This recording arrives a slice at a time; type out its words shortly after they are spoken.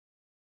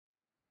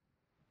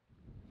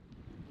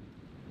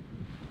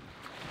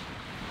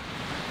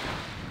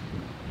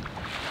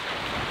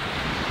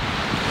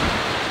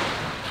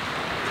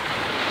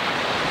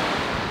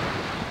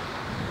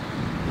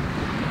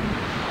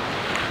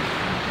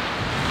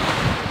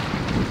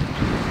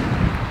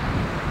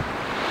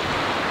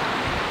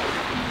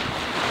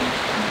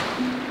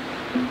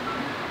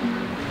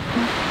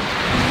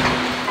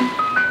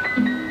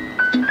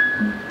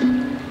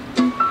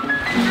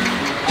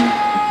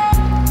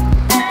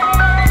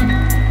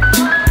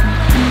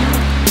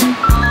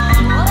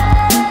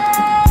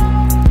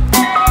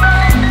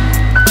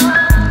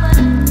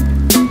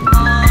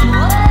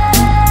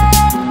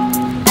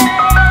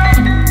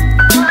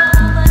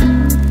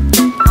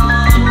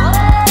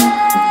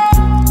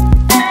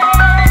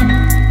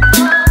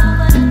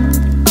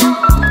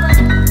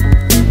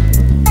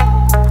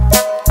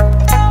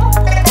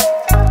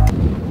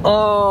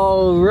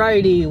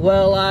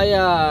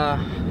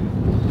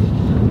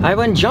I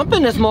went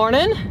jumping this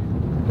morning.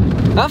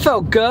 That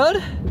felt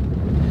good.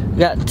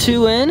 Got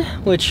 2 in,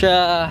 which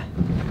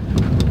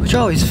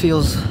always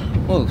feels,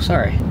 oh,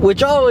 sorry.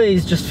 Which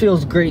always just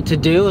feels great to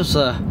do. It's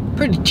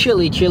pretty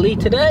chilly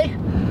today.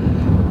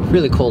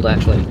 Really cold,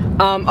 actually.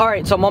 All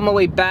right, so I'm on my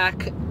way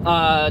back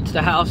to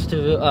the house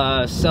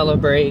to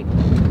celebrate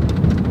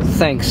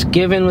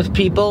Thanksgiving with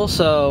people.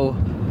 So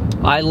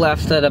I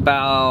left at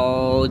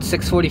about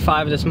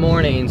 6:45 this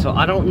morning, so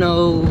I don't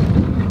know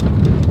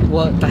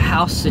what the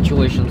house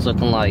situation's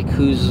looking like.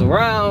 Who's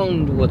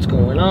around, what's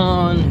going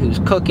on, who's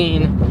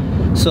cooking.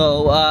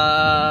 So,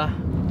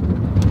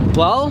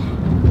 well,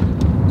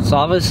 it's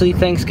obviously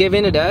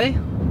Thanksgiving today.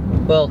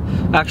 Well,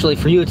 actually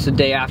for you it's the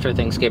day after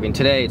Thanksgiving.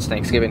 Today it's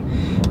Thanksgiving.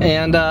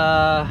 And,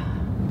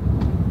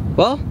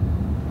 well,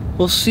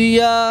 we'll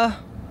see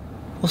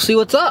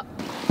what's up.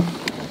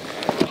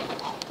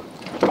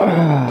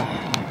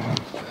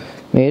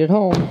 Made it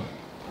home.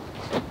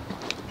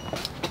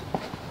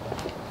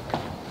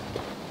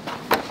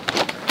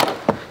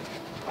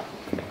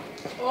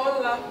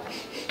 Hola.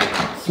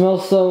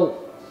 Smells so,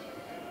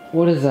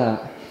 what is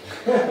that?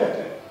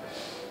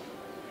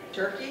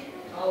 Turkey?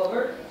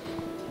 Oliver?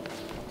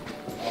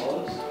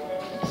 Olives?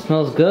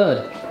 Smells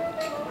good.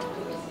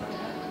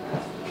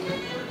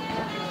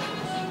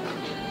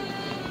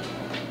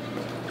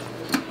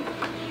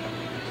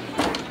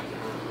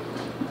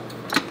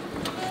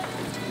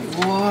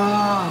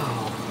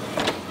 Wow.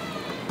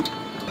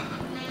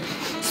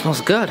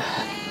 Smells good.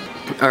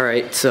 All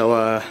right,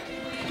 so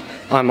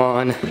I'm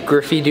on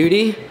Griffey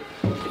duty.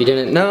 If you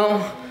didn't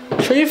know,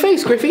 show your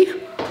face, Griffey.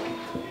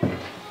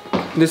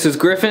 This is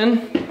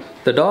Griffin,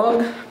 the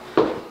dog.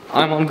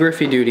 I'm on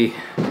Griffey duty.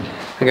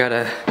 I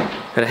gotta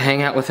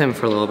hang out with him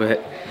for a little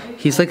bit.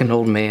 He's like an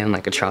old man,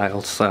 like a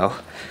child, so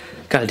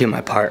gotta do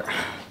my part.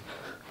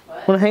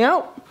 Wanna hang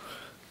out?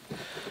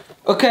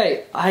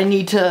 Okay, I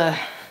need to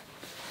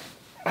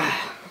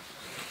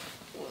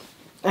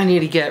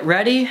get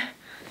ready.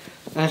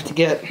 I have to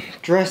get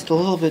dressed a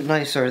little bit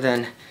nicer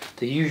than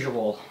the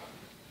usual.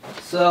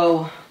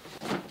 So,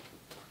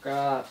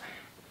 got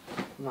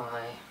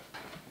my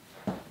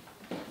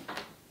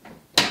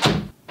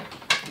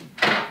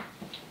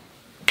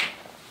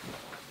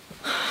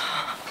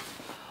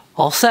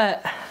all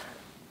set.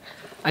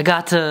 I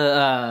got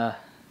to,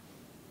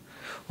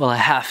 well, I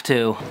have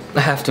to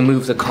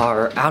move the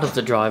car out of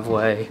the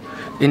driveway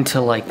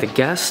into like the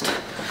guest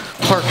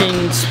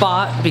parking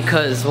spot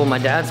because, well, my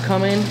dad's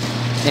coming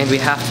and we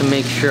have to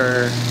make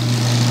sure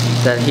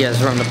that he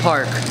has room to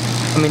park.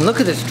 I mean,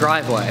 look at this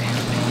driveway.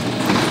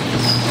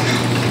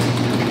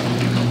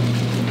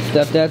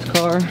 Stepdad's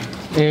car,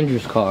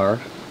 Andrew's car,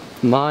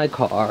 my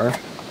car,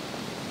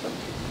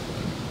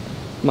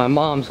 my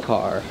mom's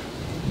car.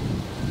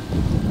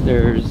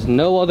 There's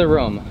no other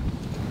room.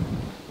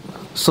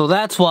 So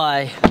that's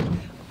why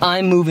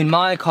I'm moving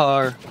my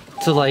car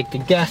to like the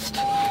guest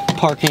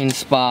parking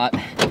spot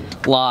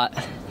lot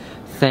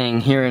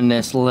thing here in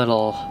this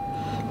little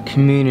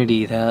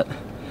community that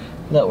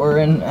we're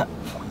in.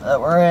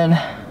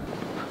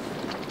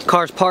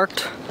 Car's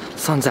parked.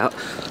 Sun's out.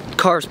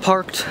 Car's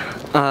parked.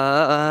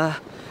 I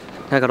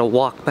gotta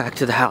walk back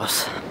to the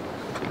house.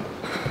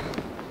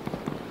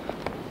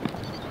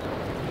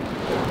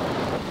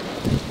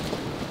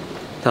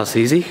 That was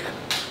easy.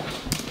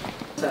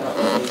 Set up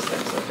all these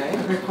things, okay?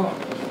 Okay, cool.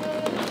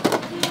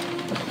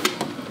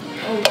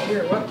 Oh,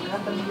 here, what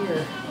happened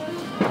here?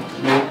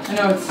 I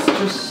know, it's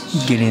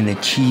just... Getting the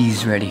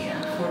cheese ready.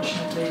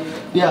 Unfortunately...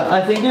 Yeah,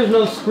 I think there's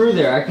no screw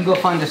there. I can go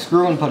find a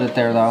screw and put it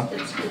there, though.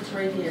 It's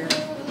right here.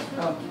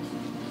 Oh.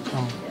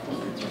 Oh.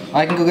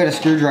 I can go get a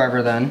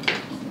screwdriver then.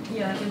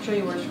 Yeah, I can show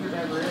you where a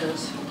screwdriver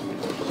is.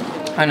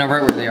 I know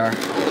right where they are.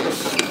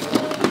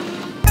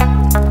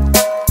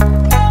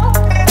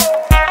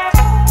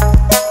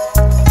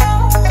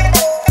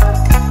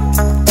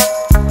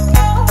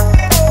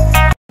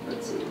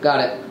 Got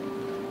it.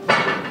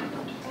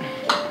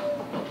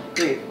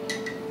 Great.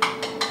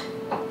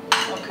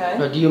 Okay.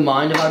 Now, do you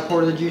mind if I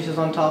pour the juices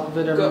on top of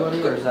it, everybody,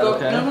 or is that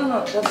okay?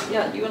 No. That's,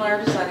 yeah, you and I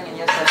are deciding, and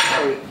yes, that's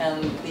great.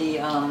 And the,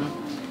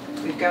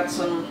 we've got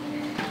some...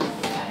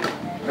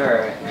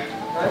 Alright.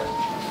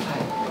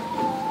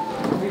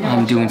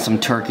 I'm doing some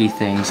turkey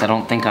things. I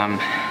don't think I'm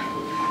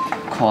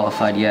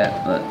qualified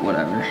yet, but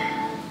whatever.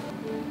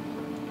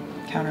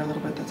 Counter a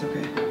little bit, that's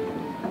okay.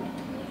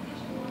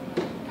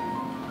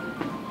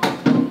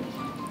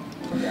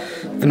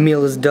 The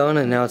meal is done,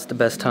 and now it's the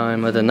best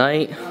time of the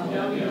night.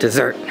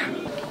 Dessert.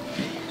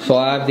 So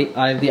I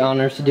have the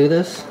honors to do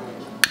this,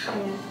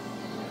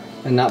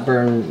 and not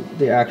burn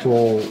the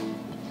actual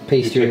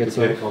pastry You take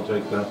the itself. cake, I'll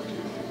take that.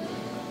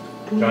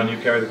 John, you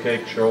carry the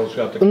cake. Cheryl's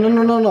got the.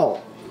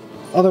 No.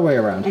 Other way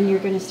around. And you're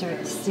gonna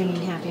start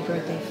singing happy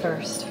birthday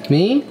first.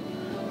 Me?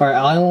 All right.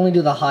 I'll only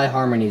do the high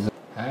harmonies.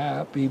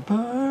 Happy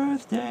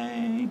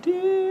birthday,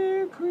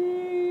 dear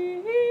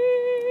Creed.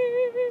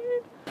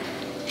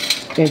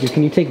 Andrew,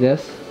 can you take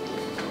this?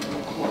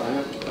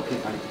 Okay,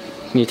 fine.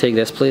 Can you take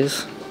this,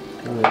 please?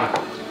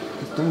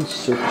 Don't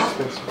circus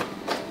this.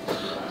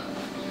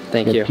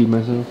 Thank you. Pee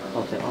myself.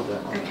 I'll do it.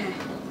 Okay.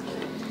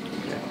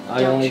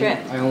 I only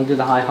do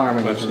the high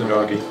harmony. That's the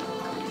doggy.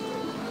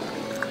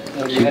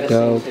 Oh, you gotta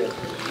sing too.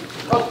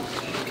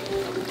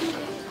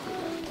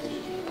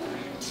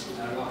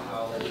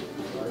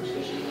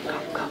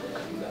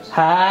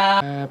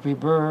 Happy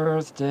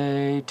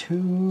birthday to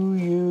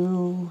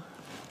you.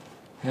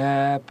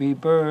 Happy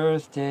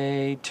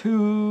birthday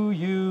to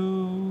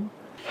you.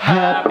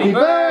 Happy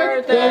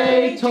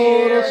birthday,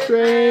 total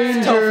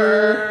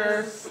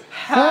stranger.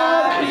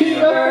 Happy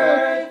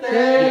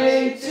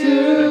birthday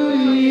to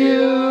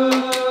you.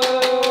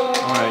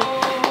 Alright.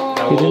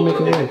 You didn't make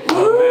a wish.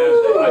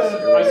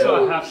 I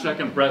saw a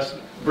half-second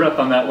breath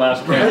on that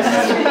last dance.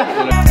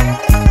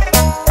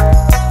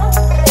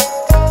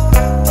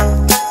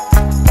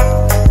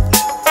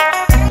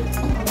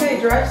 Okay,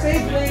 drive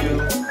safely.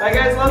 Bye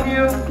guys, love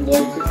you.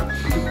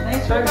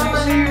 Thanks for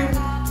coming.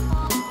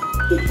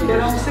 Get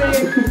home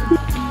safe.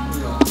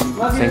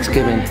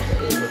 Thanksgiving.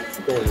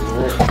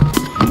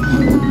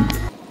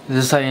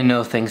 This is how you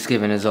know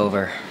Thanksgiving is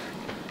over.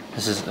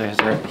 This is.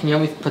 Can you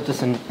help me put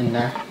this in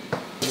there?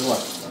 What?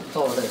 That's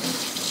all it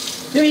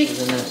is. Ruby!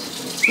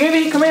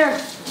 Ruby, come here!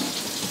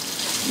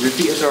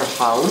 Ruby is our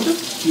hound.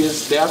 He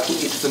is there to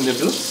eat the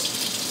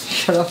nibbles.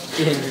 Shut up,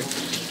 Andrew.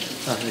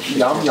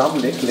 Yum, yum,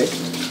 lick, lick.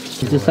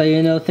 This is how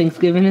you know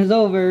Thanksgiving is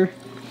over.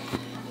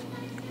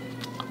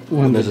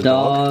 When the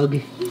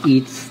dog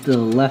eats the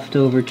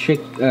leftover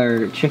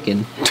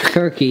chicken,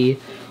 turkey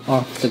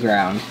off the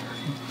ground.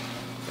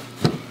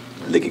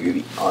 Lick it,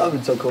 Ruby. Oh,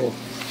 that's so cool.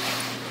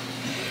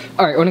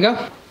 Alright, wanna go?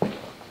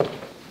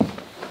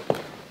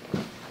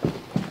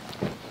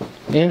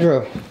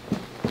 Andrew.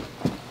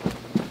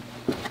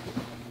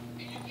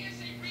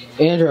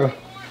 Andrew.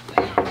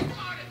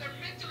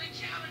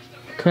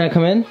 Can I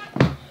come in?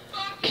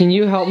 Can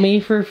you help me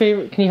for a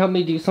favor? Can you help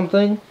me do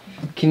something?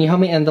 Can you help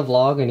me end the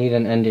vlog? I need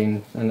an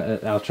ending, an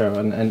outro,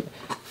 and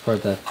for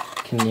the.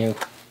 Can you?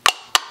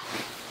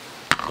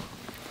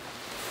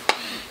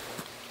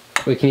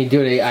 Wait, can you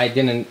do it? I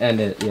didn't end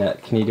it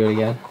yet. Can you do it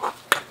again?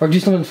 Or do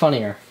something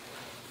funnier?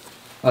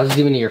 I'll just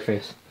do it in your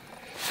face.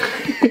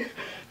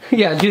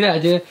 Yeah, do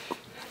that, do it.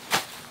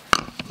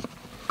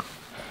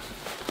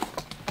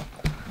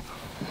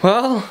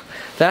 Well,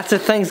 that's a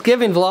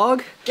Thanksgiving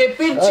vlog. Que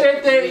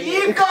pinche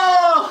te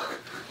digo!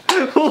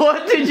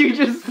 What did you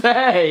just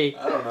say?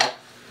 I don't know.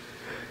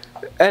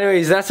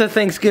 Anyways, that's a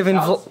Thanksgiving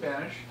vlog.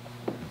 Spanish.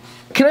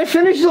 Can I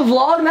finish the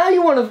vlog? Now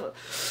you want to...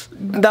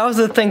 That was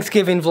a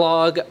Thanksgiving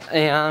vlog,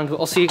 and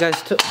I'll see you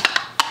guys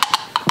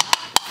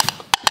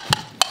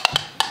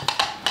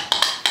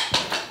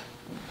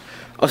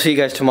I'll see you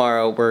guys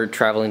tomorrow. We're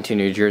traveling to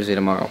New Jersey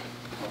tomorrow.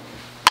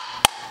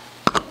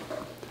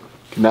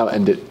 Now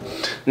end it.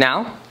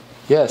 Now?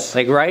 Yes.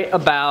 Like right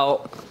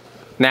about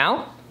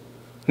now?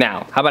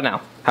 Now. How about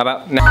now? How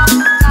about now?